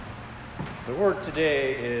The word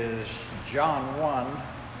today is John 1,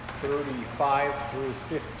 35 through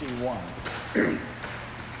 51.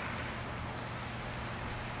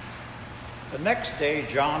 The next day,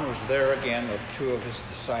 John was there again with two of his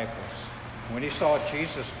disciples. When he saw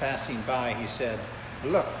Jesus passing by, he said,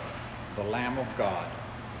 "Look, the Lamb of God."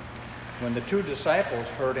 When the two disciples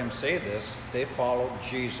heard him say this, they followed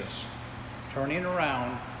Jesus. Turning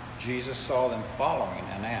around, Jesus saw them following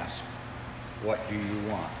and asked, "What do you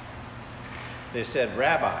want?" They said,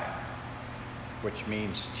 "Rabbi," which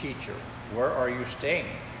means teacher, "where are you staying?"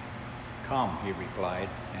 "Come," he replied,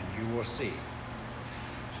 "and you will see."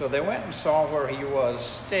 So they went and saw where he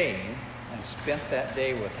was staying and spent that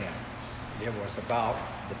day with him. It was about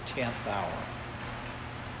the 10th hour.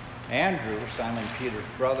 Andrew, Simon Peter's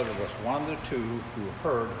brother, was one of the two who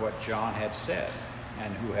heard what John had said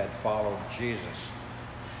and who had followed Jesus.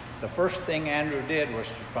 The first thing Andrew did was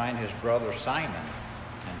to find his brother Simon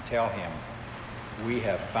and tell him, "We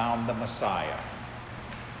have found the Messiah,"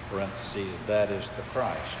 parentheses, that is the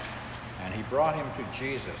Christ. And he brought him to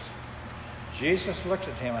Jesus. Jesus looked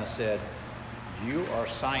at him and said, "You are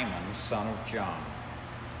Simon, son of John.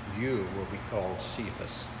 You will be called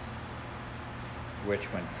Cephas," which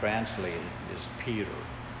when translated is Peter.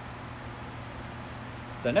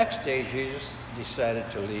 The next day, Jesus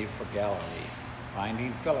decided to leave for Galilee.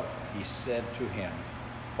 Finding Philip, he said to him,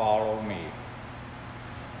 "Follow me."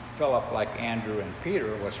 Philip, like Andrew and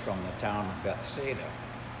Peter, was from the town of Bethsaida.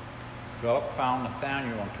 Philip found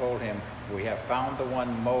Nathanael and told him, "We have found the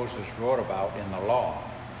one Moses wrote about in the law,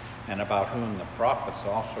 and about whom the prophets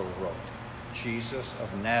also wrote, Jesus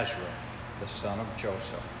of Nazareth, the son of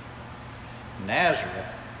Joseph." "Nazareth?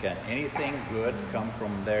 Can anything good come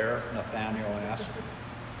from there?" Nathanael asked.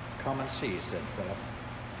 "Come and see," said Philip.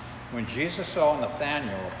 When Jesus saw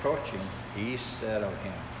Nathanael approaching, he said of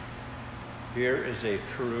him, "Here is a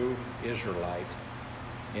true Israelite,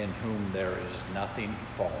 in whom there is nothing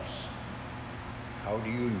false." "How do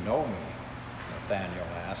you know me?" Nathanael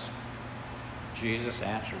asked. Jesus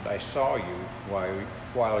answered, "I saw you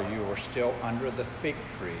while you were still under the fig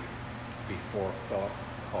tree, before Philip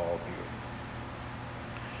called you."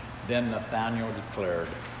 Then Nathanael declared,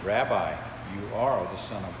 "Rabbi, you are the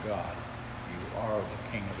Son of God. You are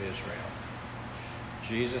the King of Israel."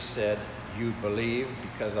 Jesus said, "You believe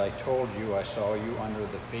because I told you I saw you under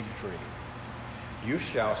the fig tree. You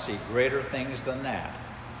shall see greater things than that."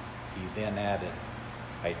 He then added,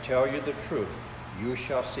 "I tell you the truth, you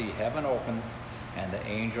shall see heaven open and the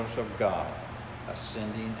angels of God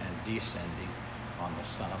ascending and descending on the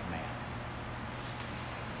Son of Man."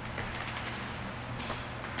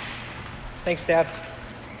 Thanks, Dad.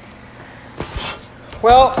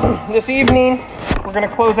 Well, this evening we're going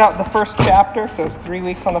to close out the first chapter, so it's 3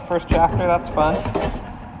 weeks on the first chapter. That's fun.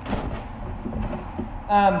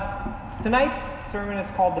 Tonight's sermon is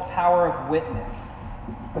called "The Power of Witness."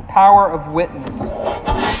 The power of witness.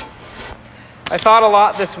 I thought a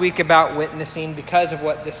lot this week about witnessing because of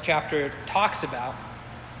what this chapter talks about.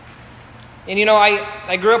 And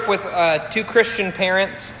I grew up with two Christian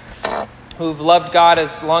parents who've loved God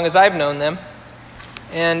as long as I've known them.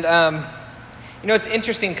 And, it's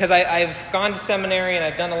interesting because I've gone to seminary and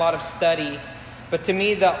I've done a lot of study. But to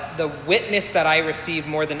me, the witness that I received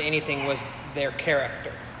more than anything was their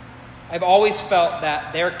character. I've always felt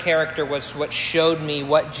that their character was what showed me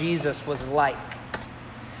what Jesus was like.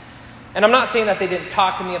 And I'm not saying that they didn't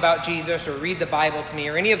talk to me about Jesus or read the Bible to me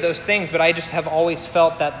or any of those things, but I just have always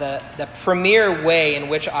felt that the premier way in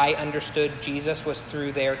which I understood Jesus was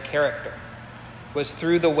through their character, was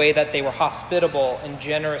through the way that they were hospitable and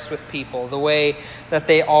generous with people, the way that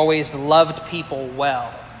they always loved people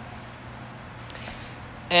well.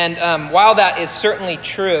 And while that is certainly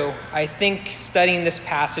true, I think studying this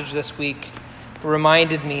passage this week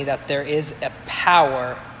reminded me that there is a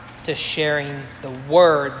power to sharing the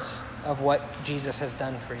words of what Jesus has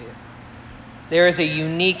done for you. There is a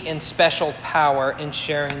unique and special power in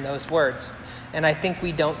sharing those words. And I think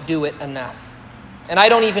we don't do it enough. And I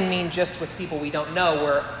don't even mean just with people we don't know,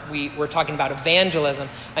 where we're talking about evangelism.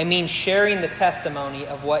 I mean sharing the testimony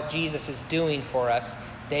of what Jesus is doing for us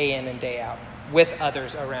day in and day out with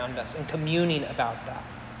others around us and communing about that.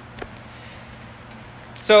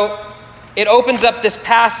 So it opens up this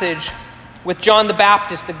passage with John the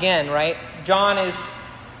Baptist again, right? John is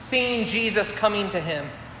seeing Jesus coming to him.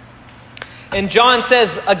 And John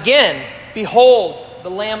says again, "Behold, the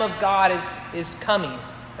Lamb of God is coming,"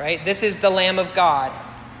 right? This is the Lamb of God.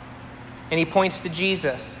 And he points to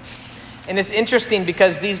Jesus. And it's interesting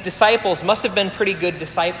because these disciples must have been pretty good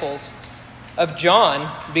disciples of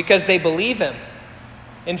John because they believe him.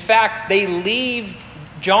 In fact, they leave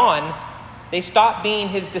John They stop being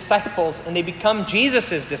his disciples and they become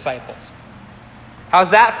Jesus' disciples.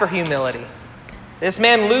 How's that for humility? This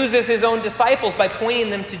man loses his own disciples by pointing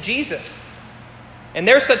them to Jesus. And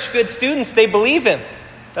they're such good students, they believe him.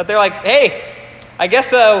 That they're like, hey, I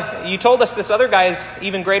guess you told us this other guy's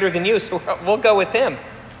even greater than you, so we'll go with him.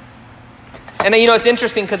 And it's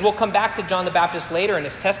interesting because we'll come back to John the Baptist later in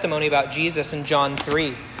his testimony about Jesus in John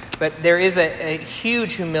 3. But there is a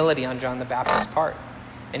huge humility on John the Baptist's part.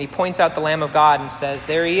 And he points out the Lamb of God and says,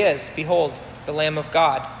 there he is, behold, the Lamb of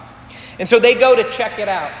God. And so they go to check it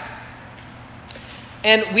out.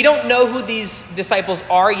 And we don't know who these disciples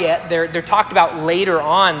are yet. They're talked about later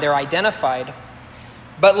on. They're identified.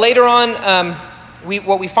 But later on,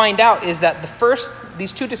 what we find out is that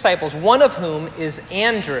these two disciples, one of whom is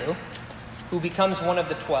Andrew, who becomes one of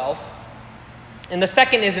the 12, and the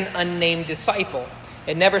second is an unnamed disciple.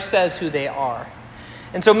 It never says who they are.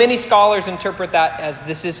 And so many scholars interpret that as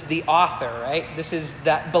this is the author, right? This is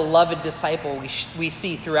that beloved disciple we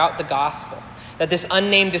see throughout the gospel. That this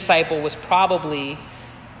unnamed disciple was probably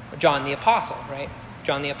John the Apostle, right?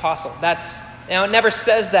 John the Apostle. Now, it never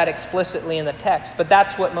says that explicitly in the text, but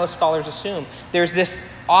that's what most scholars assume. There's this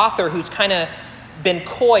author who's kind of been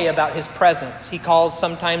coy about his presence. He calls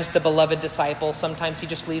sometimes the beloved disciple, sometimes he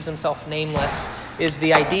just leaves himself nameless, is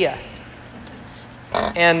the idea.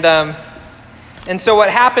 And so what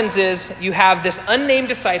happens is you have this unnamed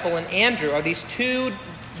disciple and Andrew are these two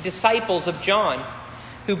disciples of John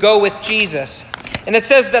who go with Jesus. And it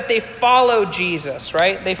says that they follow Jesus,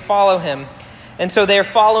 right? They follow him. And so they're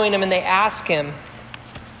following him and they ask him,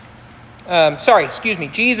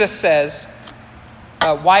 Jesus says,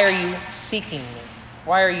 why are you seeking me?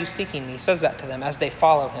 Why are you seeking me? He says that to them as they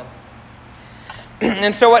follow him.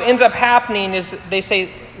 And so what ends up happening is they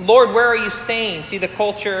say, Lord, where are you staying? See, the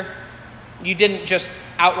culture, you didn't just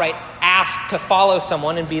outright ask to follow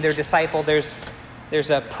someone and be their disciple. There's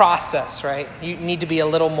a process, right? You need to be a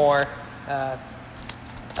little more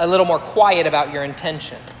quiet about your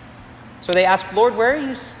intention. So they ask, Lord, where are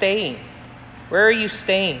you staying? Where are you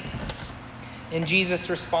staying? And Jesus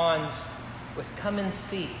responds with, come and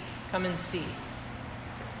see. Come and see.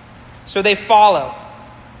 So they follow.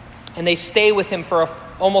 And they stay with him for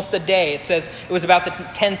almost a day. It says it was about the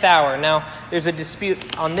 10th hour. Now, there's a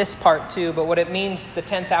dispute on this part too, but what it means, the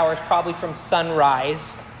 10th hour is probably from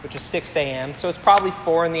sunrise, which is 6 a.m. So it's probably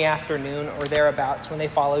 4 in the afternoon or thereabouts when they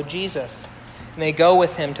follow Jesus. And they go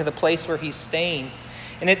with him to the place where he's staying.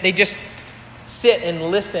 And they just sit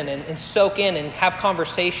and listen and soak in and have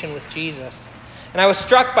conversation with Jesus. And I was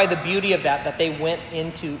struck by the beauty of that they went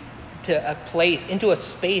into a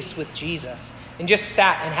space with Jesus and just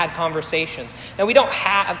sat and had conversations. Now, we don't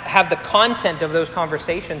have the content of those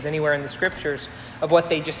conversations anywhere in the scriptures of what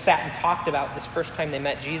they just sat and talked about this first time they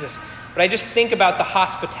met Jesus. But I just think about the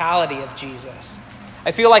hospitality of Jesus.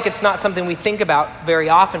 I feel like it's not something we think about very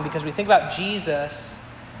often because we think about Jesus,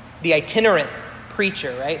 the itinerant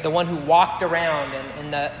preacher, right? The one who walked around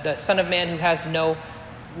and the Son of Man who has no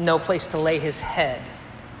place to lay his head.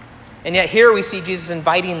 And yet here we see Jesus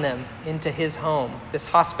inviting them into his home, this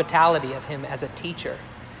hospitality of him as a teacher,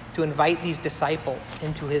 to invite these disciples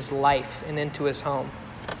into his life and into his home.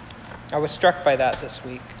 I was struck by that this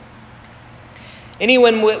week.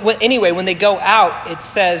 Anyway, when they go out, it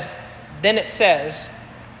says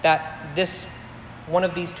that one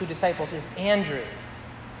of these two disciples is Andrew.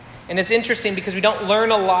 And it's interesting because we don't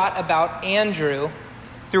learn a lot about Andrew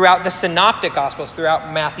throughout the synoptic gospels,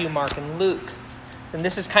 throughout Matthew, Mark, and Luke. And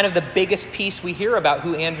this is kind of the biggest piece we hear about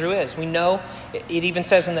who Andrew is. We know, it even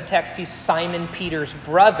says in the text, he's Simon Peter's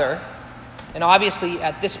brother. And obviously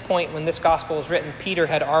at this point when this gospel was written, Peter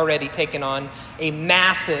had already taken on a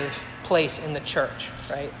massive place in the church,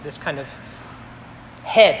 right? This kind of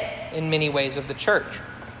head in many ways of the church.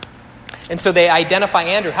 And so they identify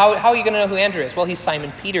Andrew. How are you going to know who Andrew is? Well, he's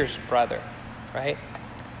Simon Peter's brother, right?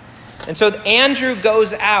 And so Andrew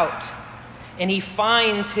goes out and he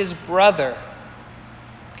finds his brother.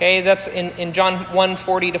 Okay, that's in John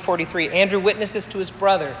 1:40-43. Andrew witnesses to his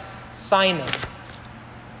brother, Simon.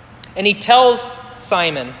 And he tells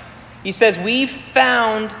Simon, he says, we've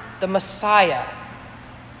found the Messiah.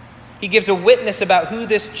 He gives a witness about who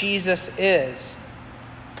this Jesus is.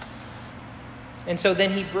 And so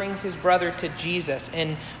then he brings his brother to Jesus.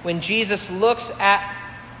 And when Jesus looks at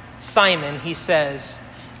Simon, he says,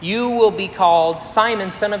 you will be called,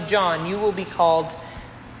 Simon, son of John, you will be called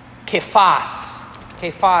Kephas.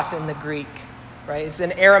 Kephas in the Greek, right? It's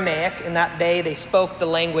in Aramaic. In that day, they spoke the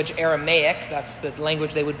language Aramaic. That's the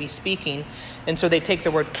language they would be speaking. And so they take the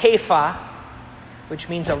word Kepha, which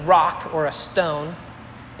means a rock or a stone,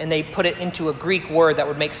 and they put it into a Greek word that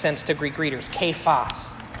would make sense to Greek readers,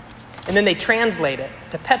 Kephas. And then they translate it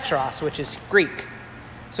to Petros, which is Greek.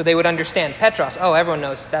 So they would understand Petros. Oh, everyone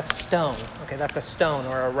knows that's stone. Okay, that's a stone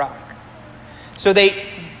or a rock. So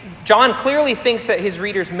John clearly thinks that his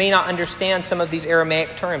readers may not understand some of these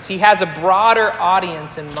Aramaic terms. He has a broader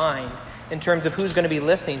audience in mind in terms of who's going to be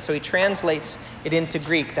listening. So he translates it into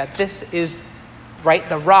Greek, that this is, right,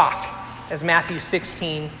 the rock, as Matthew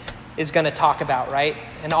 16 is going to talk about, right?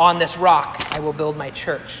 And on this rock I will build my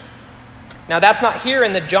church. Now that's not here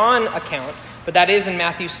in the John account, but that is in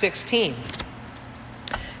Matthew 16.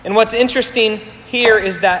 And what's interesting here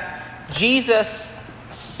is that Jesus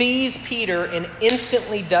sees Peter and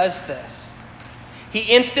instantly does this. He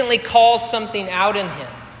instantly calls something out in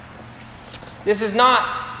him. This is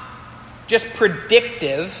not just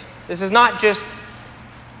predictive. This is not just,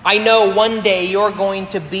 I know one day you're going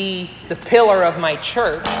to be the pillar of my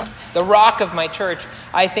church, the rock of my church.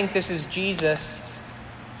 I think this is Jesus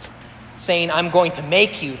saying, I'm going to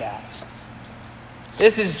make you that.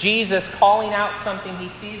 This is Jesus calling out something he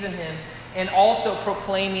sees in him and also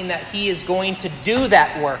proclaiming that he is going to do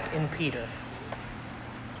that work in Peter.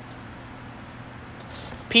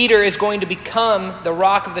 Peter is going to become the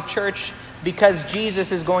rock of the church because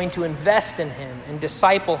Jesus is going to invest in him and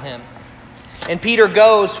disciple him. And Peter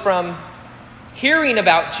goes from hearing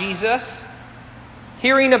about Jesus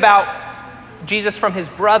from his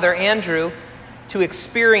brother Andrew, to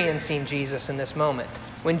experiencing Jesus in this moment.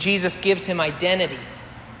 When Jesus gives him identity,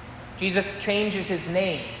 Jesus changes his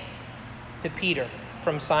name to Peter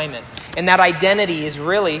from Simon. And that identity is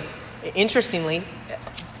really, interestingly,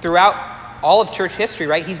 throughout all of church history,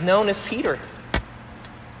 right? He's known as Peter.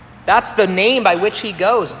 That's the name by which he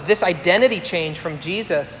goes. This identity change from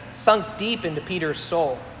Jesus sunk deep into Peter's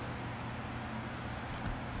soul.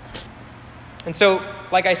 And so,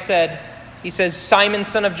 like I said, he says, Simon,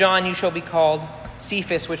 son of John, you shall be called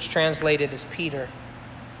Cephas, which translated as Peter.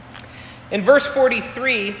 In verse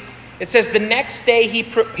 43, it says, the next day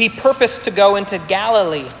he purposed to go into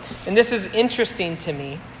Galilee. And this is interesting to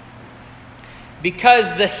me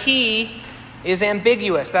because the he is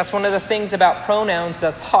ambiguous. That's one of the things about pronouns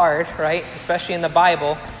that's hard, right? Especially in the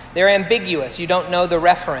Bible. They're ambiguous. You don't know the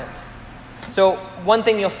referent. So one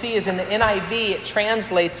thing you'll see is in the NIV, it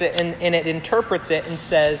translates it and it interprets it and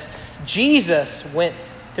says, Jesus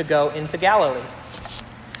went to go into Galilee.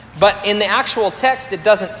 But in the actual text, it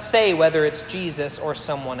doesn't say whether it's Jesus or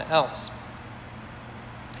someone else.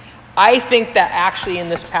 I think that actually in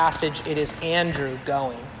this passage, it is Andrew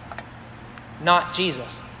going, not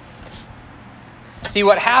Jesus. See,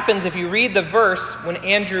 what happens if you read the verse when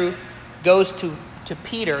Andrew goes to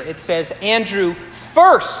Peter, it says Andrew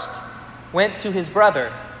first went to his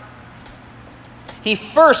brother. He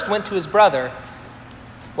first went to his brother.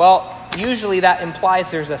 Well, usually that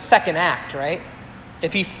implies there's a second act, right?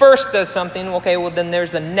 If he first does something, okay, well then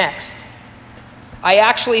there's the next. I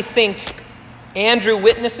actually think Andrew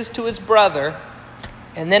witnesses to his brother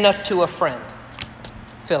and then to a friend,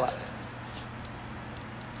 Philip.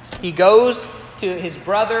 He goes to his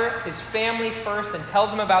brother, his family first, and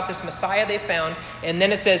tells him about this Messiah they found. And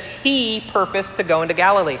then it says he purposed to go into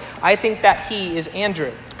Galilee. I think that he is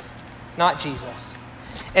Andrew, not Jesus.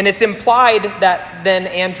 And it's implied that then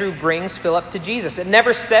Andrew brings Philip to Jesus. It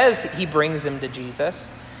never says he brings him to Jesus,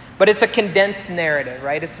 but it's a condensed narrative,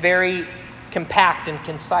 right? It's very compact and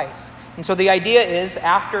concise. And so the idea is,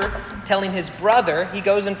 after telling his brother, he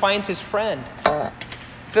goes and finds his friend,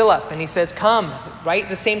 Philip, and he says, come, right?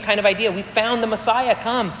 The same kind of idea. We found the Messiah.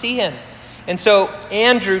 Come, see him. And so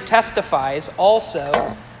Andrew testifies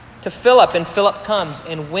also to Philip, and Philip comes.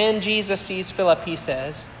 And when Jesus sees Philip, he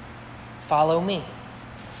says, follow me.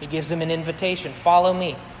 He gives him an invitation. Follow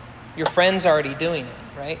me. Your friend's already doing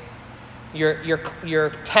it, right? Your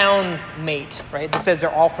town mate, right? It says they're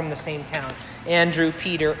all from the same town. Andrew,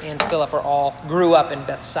 Peter, and Philip grew up in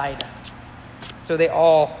Bethsaida. So they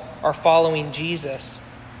all are following Jesus.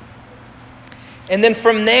 And then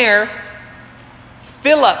from there,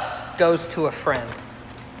 Philip goes to a friend.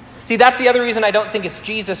 See, that's the other reason I don't think it's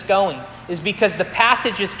Jesus going, is because the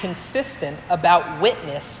passage is consistent about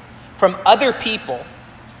witness from other people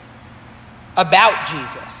about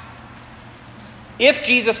Jesus. If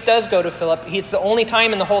Jesus does go to Philip, it's the only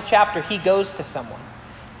time in the whole chapter he goes to someone.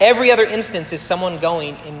 Every other instance is someone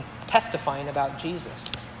going and testifying about Jesus.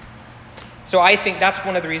 So I think that's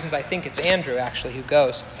one of the reasons I think it's Andrew actually who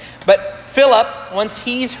goes. But Philip, once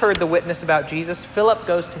he's heard the witness about Jesus, Philip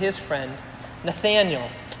goes to his friend Nathanael.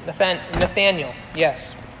 Nathanael,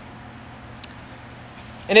 yes.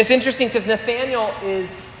 And it's interesting because Nathanael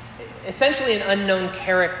is essentially an unknown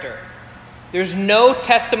character. There's no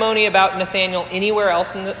testimony about Nathanael anywhere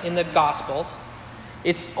else in the Gospels.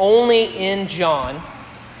 It's only in John.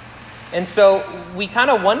 And so we kind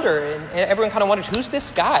of wonder, and everyone kind of wonders, who's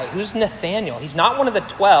this guy? Who's Nathanael? He's not one of the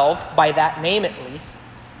 12, by that name at least.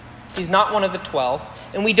 He's not one of the 12,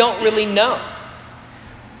 and we don't really know.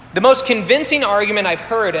 The most convincing argument I've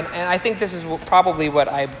heard, and I think this is probably what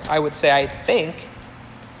I would say I think,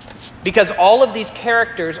 because all of these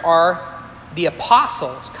characters are the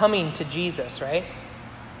apostles coming to Jesus, right?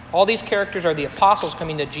 All these characters are the apostles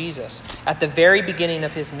coming to Jesus at the very beginning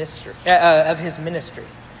of his ministry.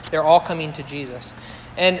 They're all coming to Jesus.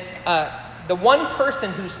 And the one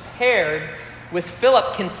person who's paired with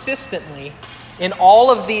Philip consistently in all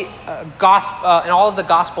of the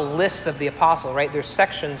gospel lists of the apostle, right? There's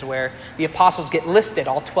sections where the apostles get listed,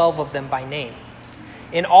 all 12 of them by name.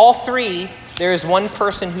 In all three, there is one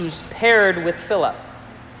person who's paired with Philip.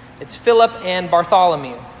 It's Philip and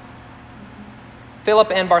Bartholomew.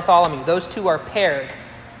 Philip and Bartholomew, those two are paired.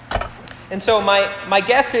 And so my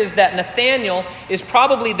guess is that Nathanael is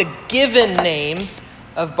probably the given name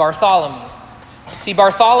of Bartholomew. See,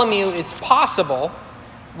 Bartholomew, it's possible,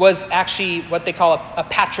 was actually what they call a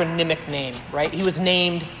patronymic name, right? He was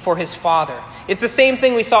named for his father. It's the same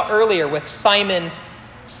thing we saw earlier with Simon,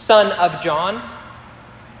 son of John,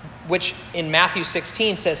 which in Matthew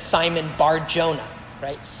 16 says Simon Bar-Jonah,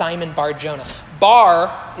 right? Simon Bar-Jonah.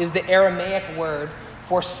 Bar is the Aramaic word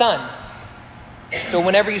for son. So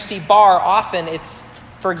whenever you see Bar, often it's,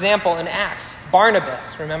 for example, in Acts,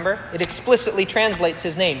 Barnabas, remember? It explicitly translates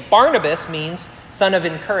his name. Barnabas means son of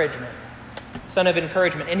encouragement. Son of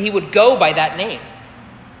encouragement. And he would go by that name.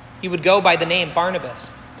 He would go by the name Barnabas.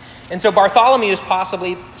 And so Bartholomew is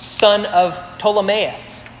possibly son of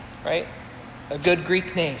Ptolemaeus, right? A good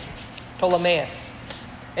Greek name, Ptolemaeus.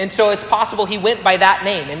 And so it's possible he went by that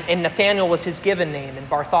name, and Nathanael was his given name, and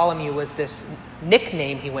Bartholomew was this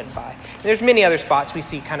nickname he went by. And there's many other spots we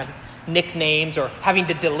see kind of nicknames or having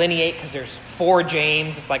to delineate because there's 4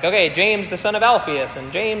 James. It's like, okay, James the son of Alphaeus,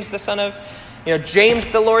 and James the son of, James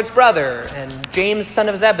the Lord's brother, and James son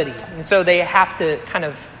of Zebedee. And so they have to kind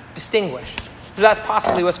of distinguish. So that's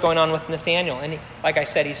possibly what's going on with Nathanael. And like I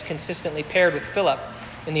said, he's consistently paired with Philip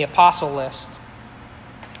in the apostle list.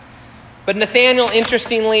 But Nathanael,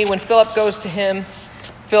 interestingly, when Philip goes to him,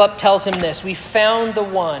 Philip tells him this: we found the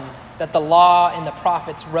one that the law and the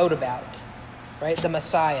prophets wrote about, right? The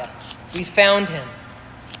Messiah. We found him.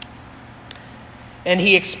 And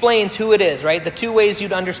he explains who it is, right? The 2 ways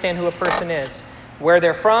you'd understand who a person is. Where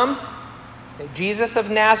they're from, Jesus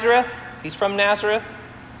of Nazareth, he's from Nazareth,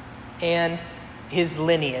 and his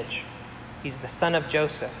lineage. He's the son of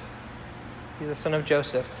Joseph. He's the son of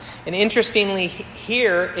Joseph. And interestingly,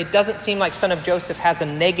 here, it doesn't seem like son of Joseph has a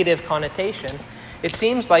negative connotation. It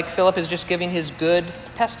seems like Philip is just giving his good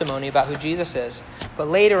testimony about who Jesus is. But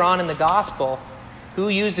later on in the gospel, who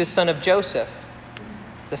uses son of Joseph?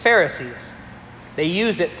 The Pharisees. They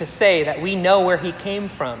use it to say that we know where he came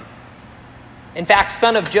from. In fact,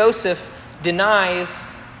 son of Joseph denies,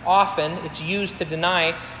 often it's used to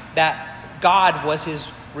deny that God was his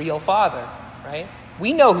real father, right?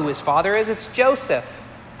 We know who his father is. It's Joseph.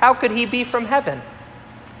 How could he be from heaven?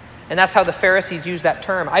 And that's how the Pharisees use that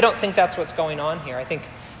term. I don't think that's what's going on here. I think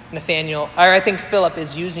Philip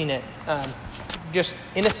is using it just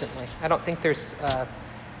innocently. I don't think there's a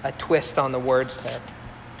twist on the words there.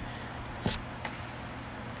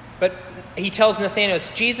 But he tells Nathanael, it's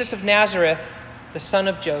Jesus of Nazareth, the son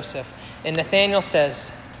of Joseph. And Nathanael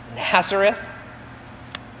says, Nazareth?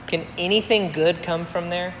 Can anything good come from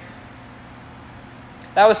there?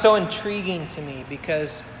 That was so intriguing to me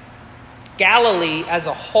because Galilee as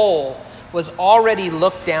a whole was already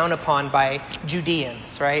looked down upon by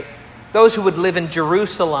Judeans, right? Those who would live in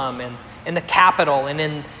Jerusalem and in the capital and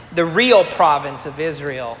in the real province of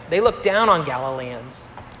Israel. They looked down on Galileans,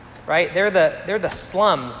 right? They're the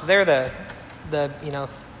slums. They're the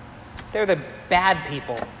bad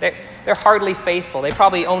people. They're hardly faithful. They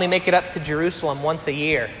probably only make it up to Jerusalem once a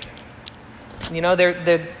year.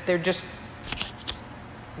 They're just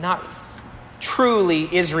not truly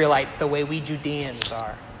Israelites the way we Judeans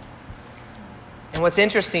are. And what's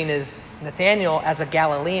interesting is Nathanael, as a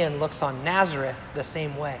Galilean, looks on Nazareth the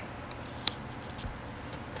same way.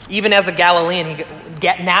 Even as a Galilean,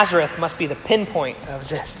 Nazareth must be the pinpoint of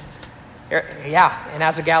this. Yeah, and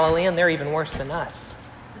as a Galilean, they're even worse than us.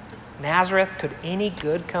 Nazareth, could any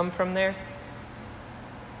good come from there?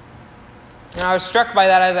 And I was struck by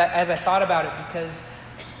that as I thought about it because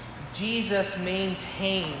Jesus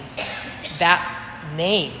maintains that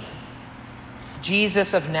name.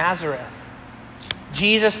 Jesus of Nazareth.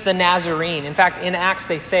 Jesus the Nazarene. In fact, in Acts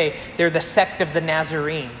they say they're the sect of the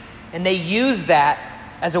Nazarene. And they use that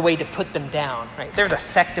as a way to put them down. Right? They're the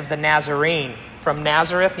sect of the Nazarene. From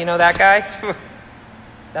Nazareth, you know that guy?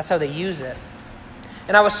 That's how they use it.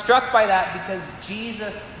 And I was struck by that because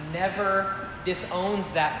Jesus never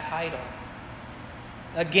disowns that title.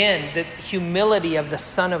 Again, the humility of the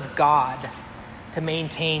Son of God to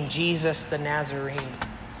maintain Jesus the Nazarene.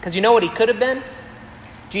 Because you know what he could have been?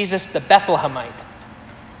 Jesus the Bethlehemite.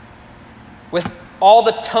 With all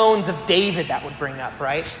the tones of David that would bring up,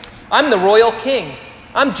 right? I'm the royal king.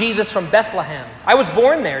 I'm Jesus from Bethlehem. I was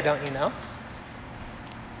born there, don't you know?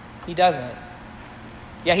 He doesn't.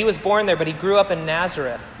 Yeah, he was born there, but he grew up in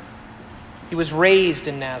Nazareth. He was raised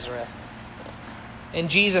in Nazareth. And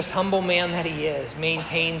Jesus, humble man that he is,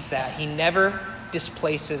 maintains that. He never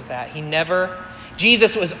displaces that.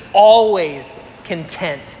 Jesus was always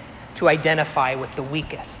content to identify with the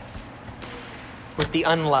weakest, with the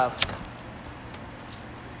unloved,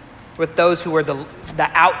 with those who were the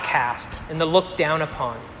outcast and the looked down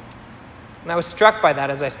upon. And I was struck by that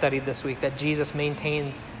as I studied this week, that Jesus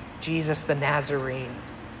maintained Jesus the Nazarene.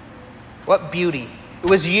 What beauty. It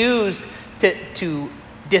was used to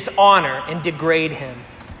dishonor and degrade him.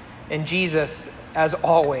 And Jesus, as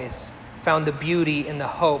always, found the beauty and the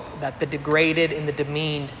hope that the degraded and the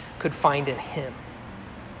demeaned could find in him.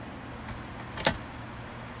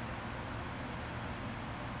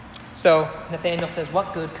 So Nathanael says,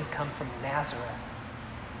 what good could come from Nazareth?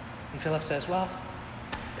 And Philip says, well,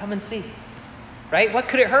 come and see. Right? What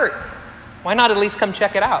could it hurt? Why not at least come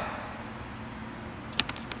check it out?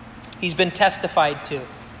 He's been testified to.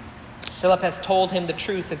 Philip has told him the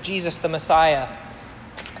truth of Jesus the Messiah.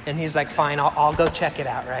 And he's like, fine, I'll go check it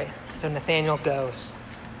out, right? So Nathanael goes.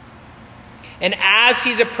 And as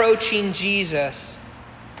he's approaching Jesus,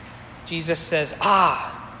 Jesus says, an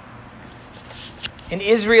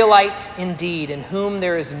Israelite indeed, in whom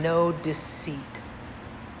there is no deceit.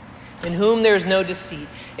 In whom there is no deceit.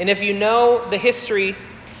 And if you know the history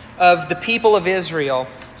of the people of Israel,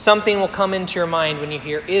 something will come into your mind when you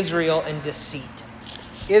hear Israel and deceit.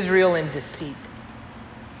 Israel and deceit.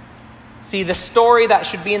 See, the story that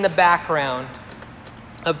should be in the background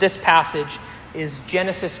of this passage is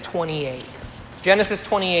Genesis 28. Genesis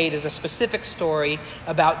 28 is a specific story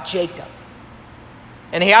about Jacob.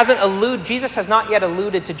 And Jesus has not yet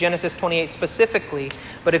alluded to Genesis 28 specifically,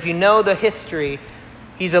 but if you know the history,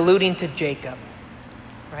 he's alluding to Jacob,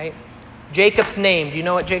 right? Jacob's name, do you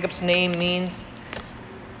know what Jacob's name means?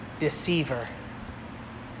 Deceiver.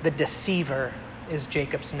 The deceiver is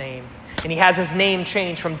Jacob's name. And he has his name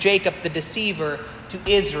changed from Jacob the deceiver to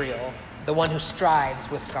Israel, the one who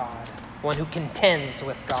strives with God, the one who contends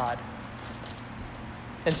with God.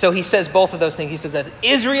 And so he says both of those things. He says that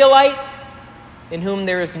Israelite in whom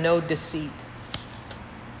there is no deceit.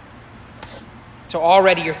 So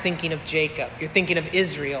already you're thinking of Jacob. You're thinking of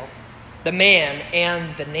Israel, the man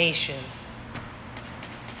and the nation.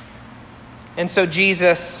 And so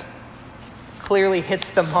Jesus clearly hits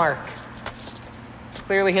the mark.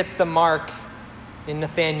 Clearly hits the mark in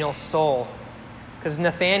Nathanael's soul. Because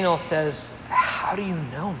Nathanael says, how do you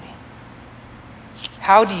know me?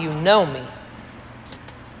 How do you know me?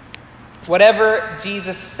 Whatever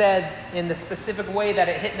Jesus said in the specific way that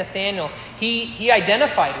it hit Nathanael, he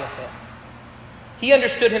identified with it. He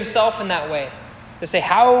understood himself in that way. To say,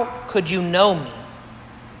 how could you know me?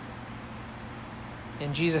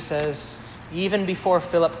 And Jesus says, even before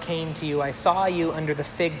Philip came to you, I saw you under the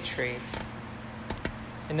fig tree.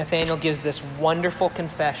 And Nathanael gives this wonderful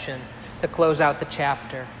confession to close out the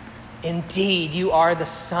chapter. Indeed, you are the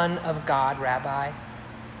Son of God, Rabbi,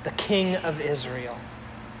 the King of Israel.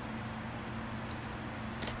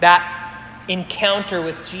 That encounter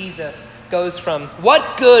with Jesus goes from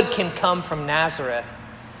what good can come from Nazareth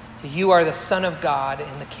to you are the Son of God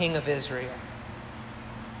and the King of Israel.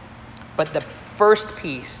 But the first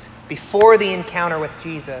piece before the encounter with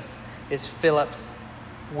Jesus is Philip's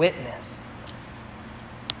witness.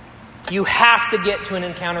 You have to get to an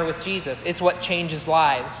encounter with Jesus. It's what changes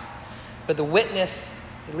lives. But the witness,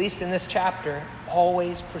 at least in this chapter,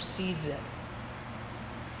 always precedes it.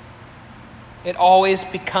 It always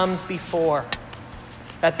becomes before.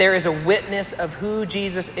 That there is a witness of who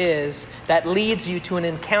Jesus is that leads you to an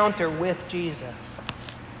encounter with Jesus.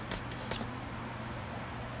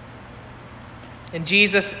 And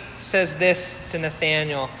Jesus says this to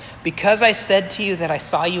Nathanael, because I said to you that I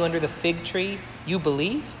saw you under the fig tree, you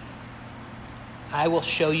believe? I will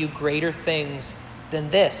show you greater things than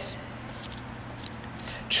this.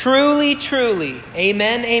 Truly, truly,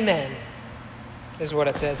 amen, amen, is what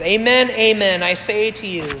it says. Amen, amen, I say to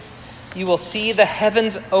you, you will see the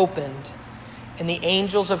heavens opened and the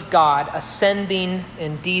angels of God ascending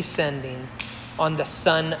and descending on the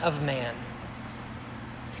Son of Man.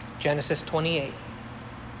 Genesis 28.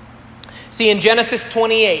 See, in Genesis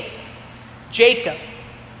 28, Jacob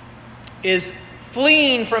is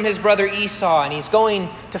fleeing from his brother Esau, and he's going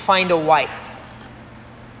to find a wife.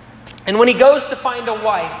 And when he goes to find a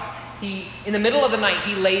wife, in the middle of the night,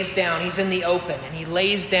 he lays down. He's in the open, and he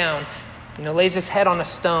lays down, lays his head on a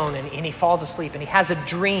stone, and he falls asleep, and he has a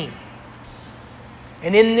dream.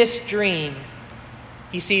 And in this dream,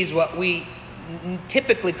 he sees what we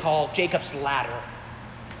typically call Jacob's ladder,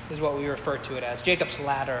 is what we refer to it as, Jacob's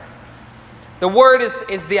ladder. The word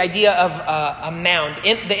is the idea of a mound.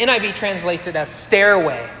 The NIV translates it as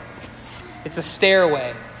stairway. It's a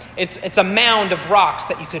stairway. It's a mound of rocks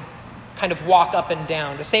that you could kind of walk up and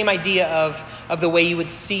down. The same idea of the way you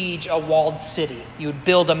would siege a walled city. You would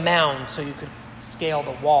build a mound so you could scale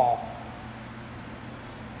the wall.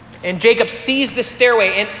 And Jacob sees this stairway,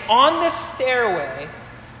 and on this stairway,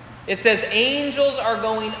 it says angels are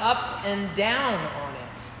going up and down on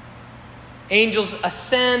it. Angels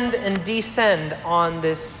ascend and descend on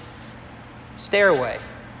this stairway.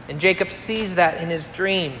 And Jacob sees that in his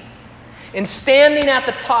dream. And standing at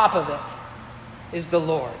the top of it is the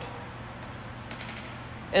Lord.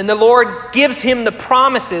 And the Lord gives him the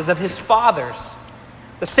promises of his fathers.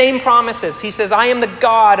 The same promises. He says, I am the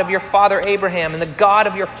God of your father Abraham and the God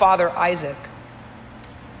of your father Isaac.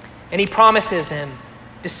 And he promises him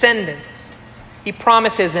descendants. He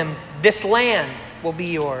promises him this land will be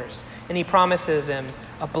yours. And he promises him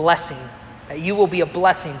a blessing, that you will be a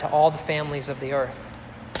blessing to all the families of the earth.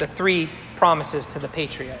 The three promises to the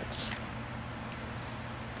patriarchs.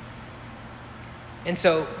 And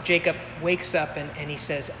so Jacob wakes up and he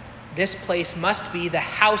says, this place must be the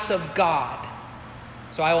house of God.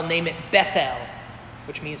 So I will name it Bethel,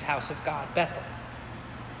 which means house of God, Bethel.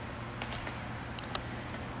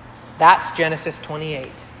 That's Genesis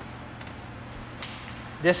 28.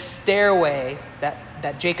 This stairway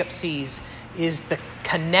that Jacob sees is the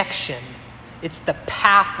connection. It's the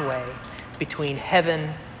pathway between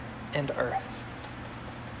heaven and earth.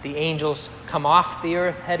 The angels come off the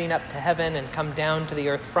earth heading up to heaven and come down to the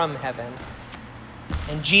earth from heaven.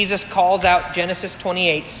 And Jesus calls out Genesis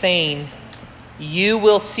 28 saying, you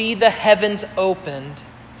will see the heavens opened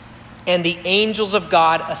and the angels of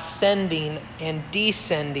God ascending and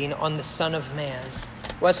descending on the Son of Man.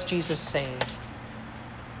 What's Jesus saying?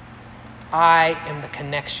 I am the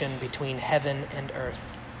connection between heaven and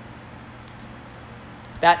earth.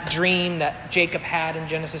 That dream that Jacob had in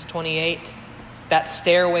Genesis 28, that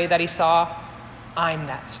stairway that he saw, I'm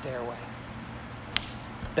that stairway.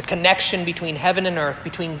 The connection between heaven and earth,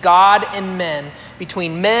 between God and men,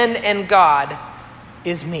 between men and God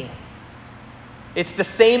is me. It's the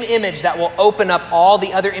same image that will open up all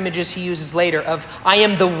the other images he uses later of I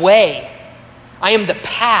am the way, I am the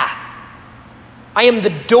path, I am the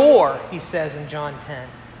door, he says in John 10.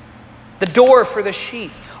 The door for the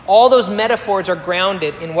sheep. All those metaphors are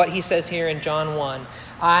grounded in what he says here in John 1.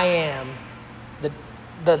 I am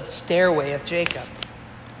the stairway of Jacob.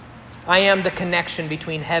 I am the connection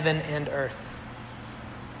between heaven and earth.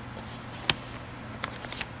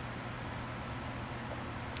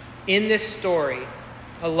 In this story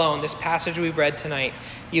alone, this passage we've read tonight,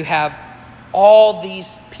 you have all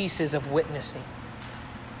these pieces of witnessing.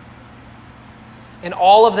 And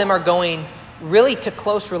all of them are going really to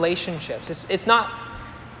close relationships. It's not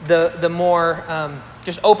the more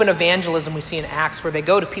just open evangelism we see in Acts where they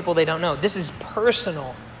go to people they don't know. This is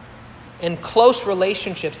personal and close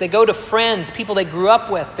relationships. They go to friends, people they grew up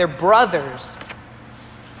with, their brothers.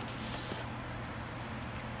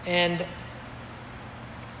 And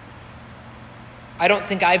I don't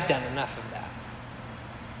think I've done enough of that.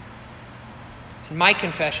 And my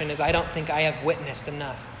confession is I don't think I have witnessed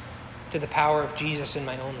enough to the power of Jesus in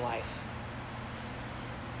my own life.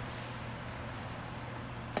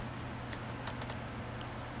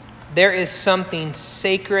 There is something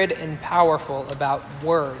sacred and powerful about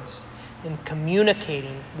words in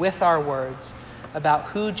communicating with our words about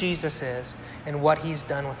who Jesus is and what he's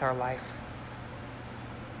done with our life.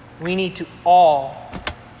 We need to all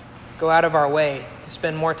go out of our way to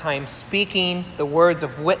spend more time speaking the words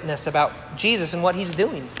of witness about Jesus and what he's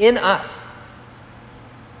doing in us,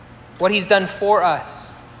 what he's done for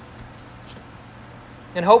us.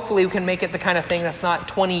 And hopefully we can make it the kind of thing that's not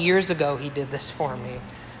 20 years ago he did this for me.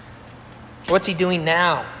 What's he doing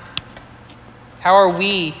now? How are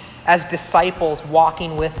we as disciples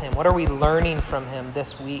walking with him? What are we learning from him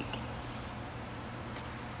this week?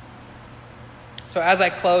 So as I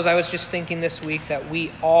close, I was just thinking this week that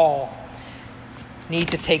we all need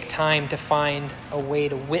to take time to find a way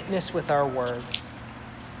to witness with our words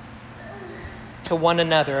to one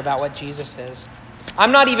another about what Jesus is.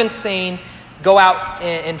 I'm not even saying go out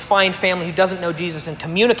and find family who doesn't know Jesus and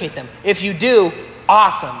communicate them. If you do,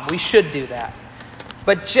 awesome. We should do that.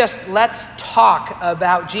 but just let's talk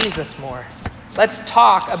about Jesus more. Let's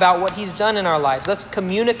talk about what he's done in our lives. Let's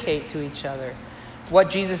communicate to each other what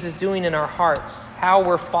Jesus is doing in our hearts, how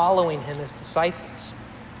we're following him as disciples.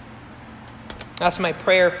 That's my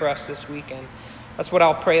prayer for us this weekend. That's what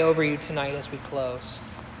I'll pray over you tonight as we close.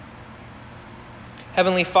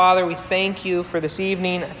 Heavenly Father, we thank you for this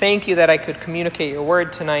evening. Thank you that I could communicate your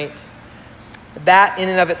word tonight. That in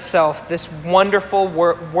and of itself, this wonderful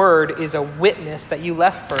word is a witness that you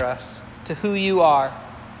left for us to who you are.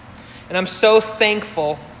 And I'm so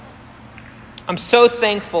thankful. I'm so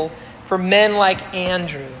thankful for men like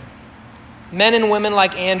Andrew. Men and women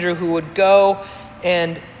like Andrew who would go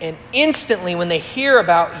and instantly when they hear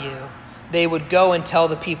about you, they would go and tell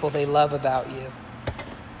the people they love about you.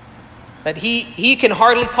 That he can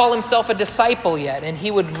hardly call himself a disciple yet, and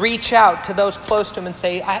he would reach out to those close to him and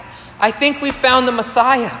say, I think we found the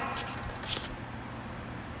Messiah.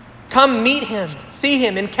 Come meet him, see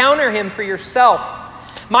him, encounter him for yourself.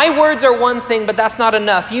 My words are one thing, but that's not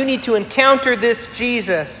enough. You need to encounter this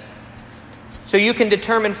Jesus so you can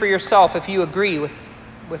determine for yourself if you agree with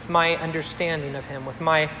my understanding of him, with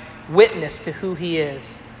my witness to who he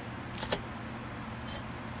is.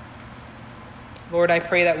 Lord, I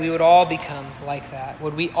pray that we would all become like that.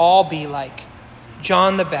 Would we all be like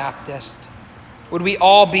John the Baptist? Would we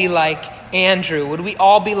all be like Andrew? Would we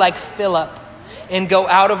all be like Philip and go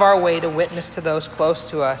out of our way to witness to those close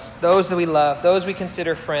to us, those that we love, those we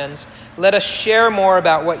consider friends? Let us share more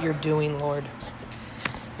about what you're doing, Lord.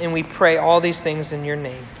 And we pray all these things in your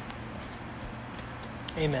name.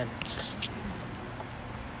 Amen.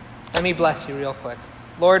 Let me bless you real quick.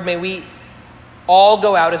 Lord, may we all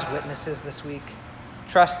go out as witnesses this week,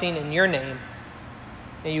 trusting in your name.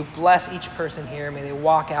 May you bless each person here. May they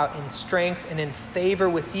walk out in strength and in favor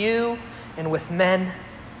with you and with men.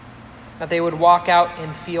 That they would walk out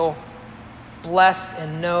and feel blessed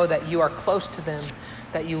and know that you are close to them,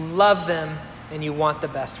 that you love them, and you want the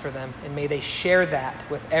best for them. And may they share that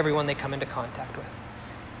with everyone they come into contact with.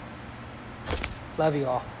 Love you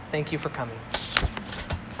all. Thank you for coming.